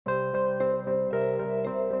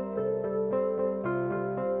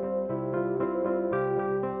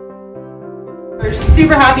We're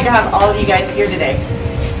super happy to have all of you guys here today.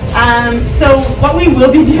 So what we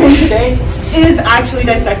will be doing today is actually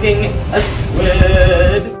dissecting a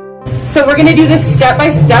squid. So we're going to do this step by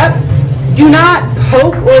step. Do not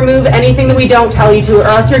poke or move anything that we don't tell you to, or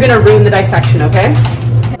else you're going to ruin the dissection, okay?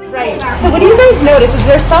 Right. So what do you guys notice? Is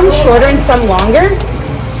there some shorter and some longer?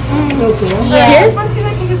 Yeah. Here?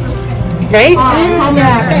 Right?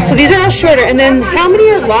 Yeah. So these are all shorter, and then how many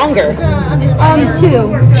are longer?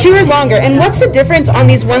 2. 2 are longer, and what's the difference on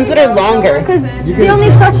these ones that are longer? Because they only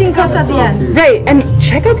have suction cups at the end. Right, and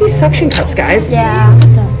check out these suction cups, guys. Yeah.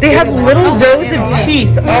 They have little rows of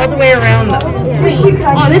teeth all the way around them.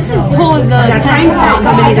 Oh, this is totally the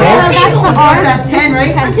That's the R. 10,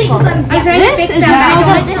 right? I'm trying to fix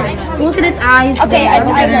that. Look at its eyes. Okay, I'm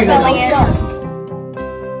spelling it.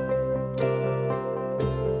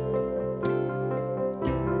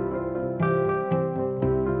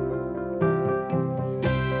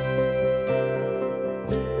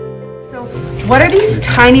 What are these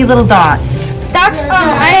tiny little dots? That's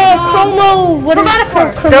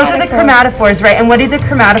chromatophore. Those are the chromatophores, right? And what do the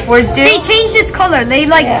chromatophores do? They changed its color. They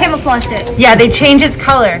camouflaged it. Yeah, they change its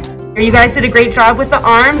color. You guys did a great job with the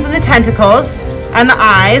arms and the tentacles and the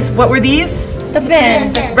eyes. What were these? The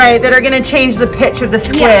fin. Right, that are going to change the pitch of the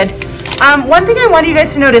squid. Yeah. One thing I want you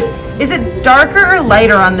guys to notice, is it darker or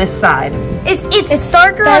lighter on this side? It's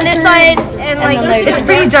darker on this side and like it's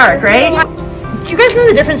pretty dark, right? Do you guys know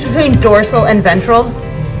the difference between dorsal and ventral?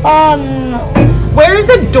 Where is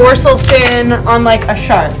the dorsal fin on like a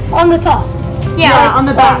shark? On the top. Yeah, on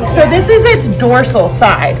the back. So this is its dorsal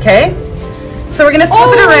side, okay? So we're gonna flip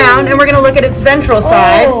it around and we're gonna look at its ventral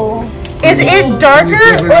side. Is it darker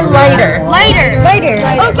or lighter? Lighter.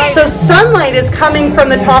 Okay. So sunlight is coming from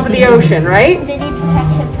the top of the ocean, right?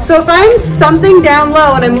 So if I'm something down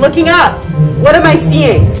low and I'm looking up, what am I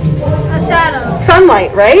seeing? A shadow.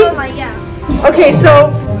 Sunlight, right? Sunlight, yeah. Okay,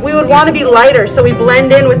 so we would want to be lighter so we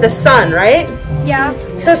blend in with the sun, right? Yeah.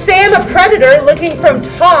 So say I'm a predator looking from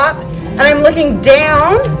top and I'm looking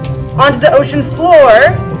down onto the ocean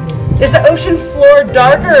floor. Is the ocean floor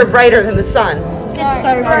darker or brighter than the sun? It's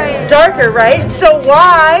Darker, right? So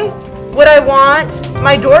why would I want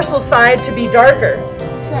my dorsal side to be darker?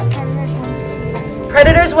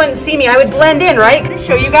 Predators wouldn't see me. I would blend in, right? I'm going to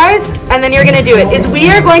show you guys, and then you're going to do it. Is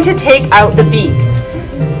we are going to take out the beak.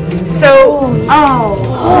 So,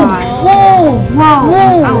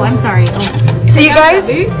 Whoa, I'm sorry. So you guys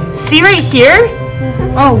see right here?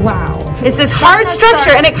 Oh, wow. It's this hard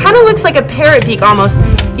structure, and it kind of looks like a parrot beak almost.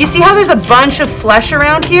 You see how there's a bunch of flesh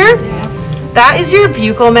around here? That is your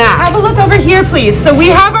buccal mass. Have a look over here, please. So we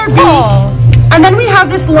have our beak, and then we have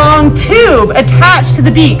this long tube attached to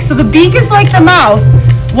the beak. So the beak is like the mouth.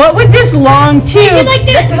 What would this long tube? Is it like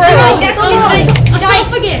this?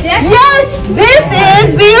 Esophagus. Yes, this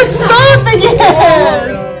is the esophagus.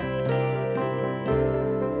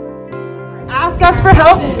 Ask us for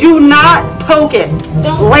help. Do not poke it.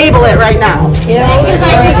 Label it right now.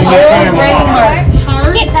 That's a heart right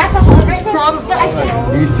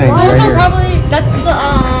What do you think right here? Probably, that's the,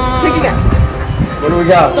 Take a guess. What do we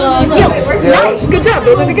got? Gills. Nice. Good job.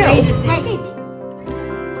 Those are the gills.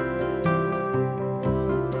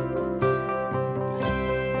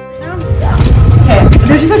 Okay,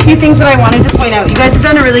 there's just a few things that I wanted to point out. You guys have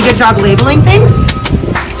done a really good job labeling things.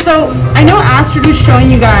 So I know Astrid was showing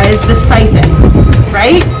you guys the siphon,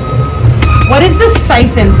 right? What is the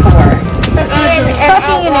siphon for? Sucking in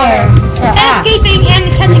air. Escaping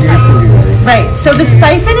and catching up. Right, so the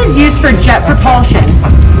siphon is used for jet propulsion.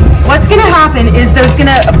 What's gonna happen is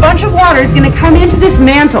a bunch of water is gonna come into this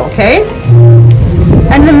mantle, okay?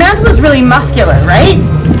 And the mantle is really muscular, right?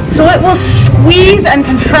 So it will squeeze and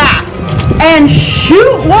contract and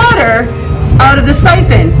shoot water out of the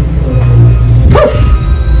siphon. Poof!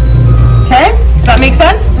 Okay, does that make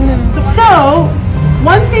sense? So,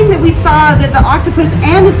 one thing that we saw that the octopus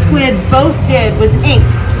and the squid both did was ink,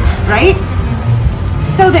 right?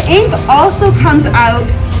 So the ink also comes out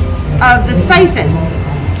of the siphon,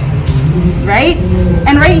 right?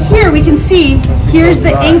 And right here we can see, here's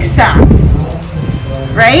the ink sac,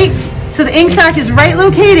 right? So the ink sac is right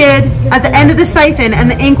located at the end of the siphon, and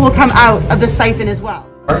the ink will come out of the siphon as well.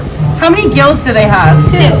 How many gills do they have?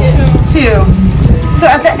 2. So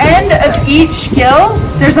at the end of each gill,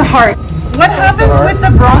 there's a heart. What happens with the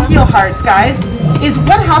bronchial hearts, guys, is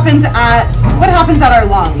what happens at our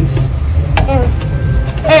lungs?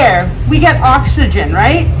 Air. We get oxygen,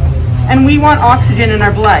 right? And we want oxygen in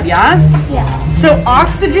our blood, yeah? Yeah. So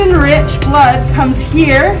oxygen-rich blood comes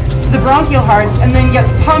here to the bronchial hearts and then gets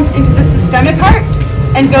pumped into the systemic heart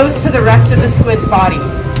and goes to the rest of the squid's body.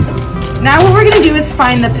 Now what we're going to do is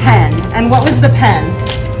find the pen. And what was the pen?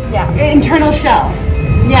 internal shell.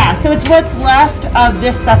 Yeah, so it's what's left of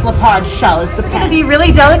this cephalopod shell is the pen. It's going to be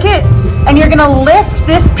really delicate, and you're going to lift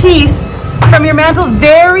this piece from your mantle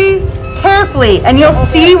very carefully, and you'll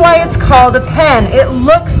see why it's called a pen. It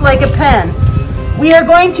looks like a pen. We are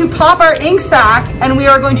going to pop our ink sac, and we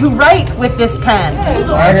are going to write with this pen.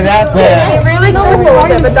 Look at that pen. Be really careful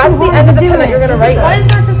with it, but that's the end of the pen that you're going to write with. Why is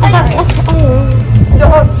there some fire? Don't know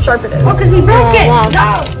how sharp it is. Oh, because we broke it.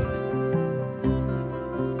 No.